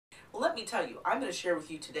let me tell you, I'm going to share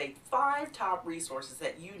with you today 5 top resources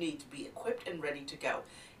that you need to be equipped and ready to go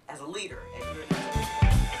as a leader at your anyone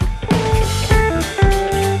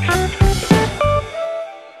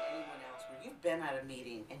else where you've been at a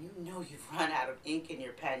meeting and you know you've run out of ink in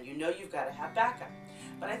your pen, you know you've got to have backup.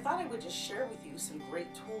 But I thought I would just share with you some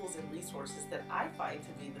great tools and resources that I find to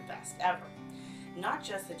be the best ever. Not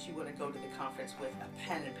just that you want to go to the conference with a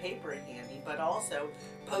pen and paper handy, but also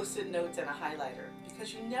post-it notes and a highlighter,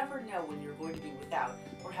 because you never know when you're going to be without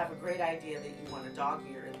or have a great idea that you want to dog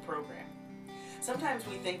ear in the program. Sometimes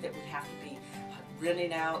we think that we have to be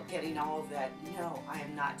running out, getting all of that. No, I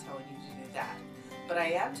am not telling you to do that. But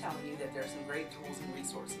I am telling you that there are some great tools and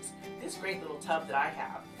resources. This great little tub that I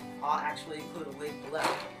have, I'll actually include a link below.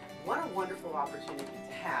 What a wonderful opportunity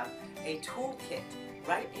to have a toolkit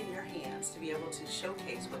right in your hands to be able to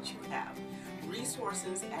showcase what you have.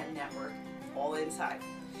 Resources and network all inside.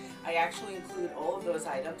 I actually include all of those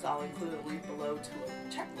items. I'll include a link below to a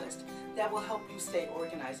checklist that will help you stay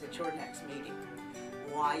organized at your next meeting.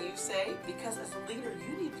 Why, you say? Because as a leader,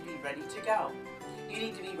 you need to be ready to go. You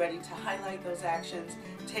need to be ready to highlight those actions,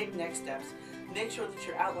 take next steps, make sure that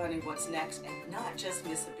you're outlining what's next and not just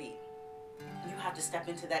miss a beat. You have to step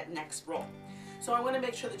into that next role. So I want to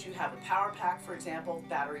make sure that you have a power pack, for example,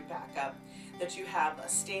 battery backup, that you have a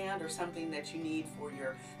stand or something that you need for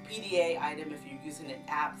your PDA item if you're using an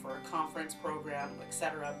app for a conference program,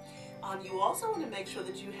 etc. You also want to make sure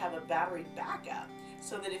that you have a battery backup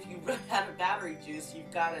so that if you run out of battery juice,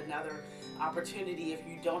 you've got another opportunity if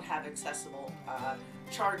you don't have accessible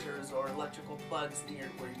chargers or electrical plugs near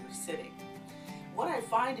where you're sitting. What I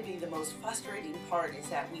find to be the most frustrating part is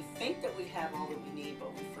that we think that we have all that we need,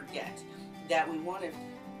 but we forget that we want to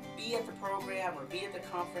be at the program or be at the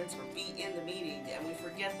conference or be in the meeting, and we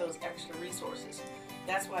forget those extra resources.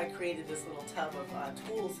 That's why I created this little tub of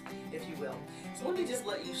tools, if you will. So let me just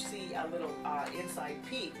let you see a little inside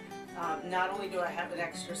peek. Not only do I have an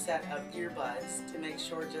extra set of earbuds to make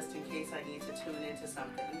sure just in case I need to tune into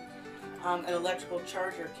something, an electrical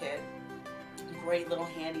charger kit, great little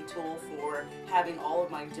handy tool for having all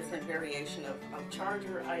of my different variation of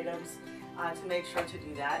charger items to make sure to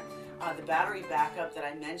do that. The battery backup that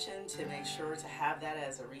I mentioned, to make sure to have that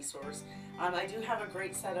as a resource. I do have a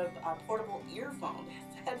great set of portable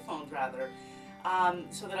headphones rather,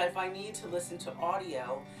 so that if I need to listen to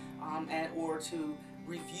audio or to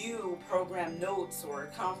review program notes or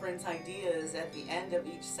conference ideas at the end of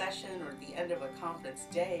each session or at the end of a conference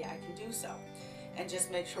day, I can do so. And just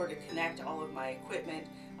make sure to connect all of my equipment,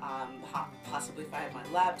 possibly if I have my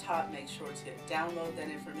laptop, make sure to download that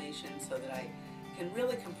information so that I can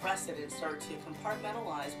really compress it and start to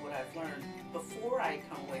compartmentalize what I've learned before I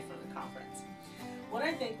come away from the conference. What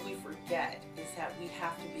I think we forget is that we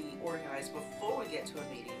have to be organized before we get to a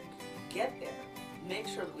meeting, get there, make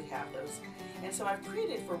sure that we have those. And so I've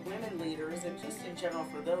created for women leaders and just in general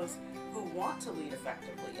for those who want to lead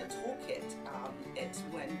effectively a toolkit. It's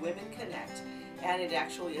when women connect, and it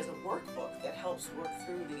actually is a workbook that helps work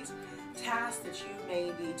through these tasks that you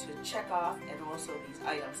may need to check off and also these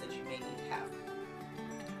items that you may need to have.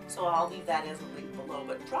 So I'll leave that as a link below,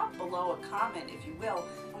 but drop below a comment, if you will,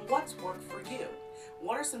 on what's worked for you.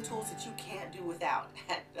 What are some tools that you can't do without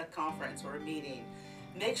at a conference or a meeting?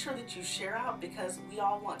 Make sure that you share out, because we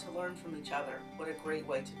all want to learn from each other. What a great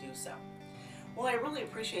way to do so. Well, I really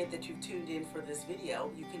appreciate that you've tuned in for this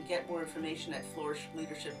video. You can get more information at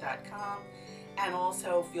flourishleadership.com, and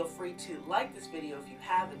also feel free to like this video if you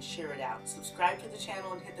have and share it out. Subscribe to the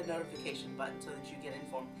channel and hit the notification button so that you get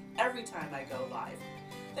informed every time I go live.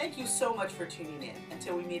 Thank you so much for tuning in.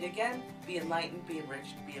 Until we meet again, be enlightened, be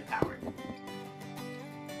enriched, be empowered.